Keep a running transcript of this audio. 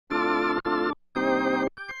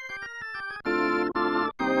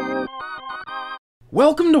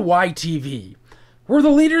Welcome to YTV. We're the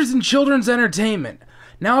leaders in children's entertainment.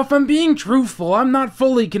 Now, if I'm being truthful, I'm not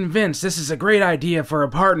fully convinced this is a great idea for a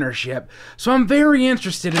partnership, so I'm very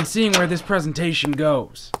interested in seeing where this presentation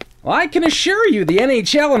goes. Well, I can assure you the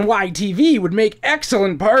NHL and YTV would make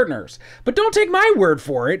excellent partners, but don't take my word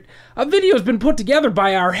for it. A video's been put together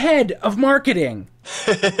by our head of marketing.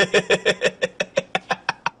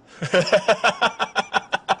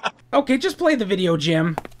 Okay, just play the video,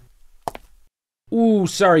 Jim. Ooh,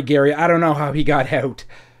 sorry, Gary, I don't know how he got out.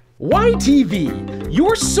 YTV,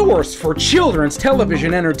 your source for children's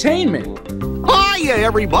television entertainment. Hiya,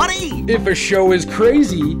 everybody! If a show is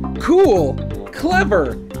crazy, cool,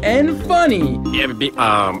 clever, and funny,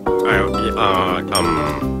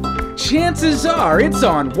 chances are it's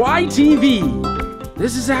on YTV.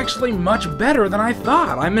 This is actually much better than I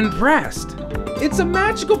thought. I'm impressed. It's a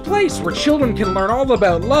magical place where children can learn all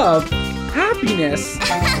about love, happiness,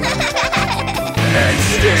 and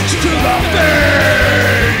sticks to the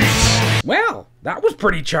face! Well, that was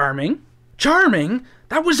pretty charming. Charming?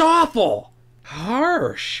 That was awful.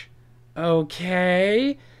 Harsh.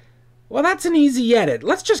 Okay. Well, that's an easy edit.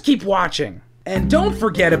 Let's just keep watching. And don't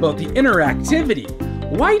forget about the interactivity.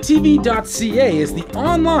 YTV.ca is the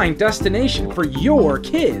online destination for your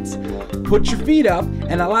kids. Put your feet up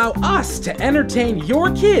and allow us to entertain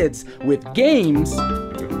your kids with games,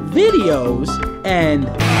 videos, and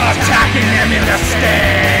attacking them in the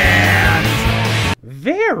stands!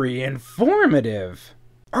 Very informative.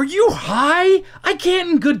 Are you high? I can't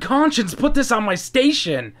in good conscience put this on my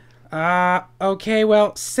station. Okay,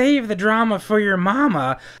 well, save the drama for your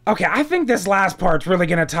mama. Okay, I think this last part's really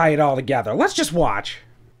gonna tie it all together. Let's just watch.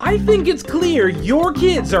 I think it's clear your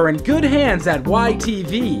kids are in good hands at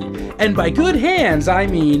YTV. And by good hands, I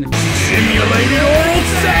mean simulated oral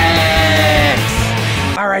sex!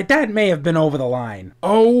 Alright, that may have been over the line.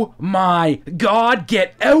 Oh my God,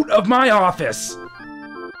 get out of my office!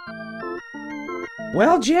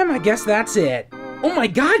 Well, Jim, I guess that's it. Oh my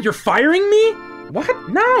God, you're firing me? What?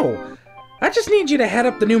 No! I just need you to head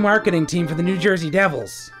up the new marketing team for the New Jersey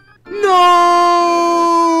Devils. No!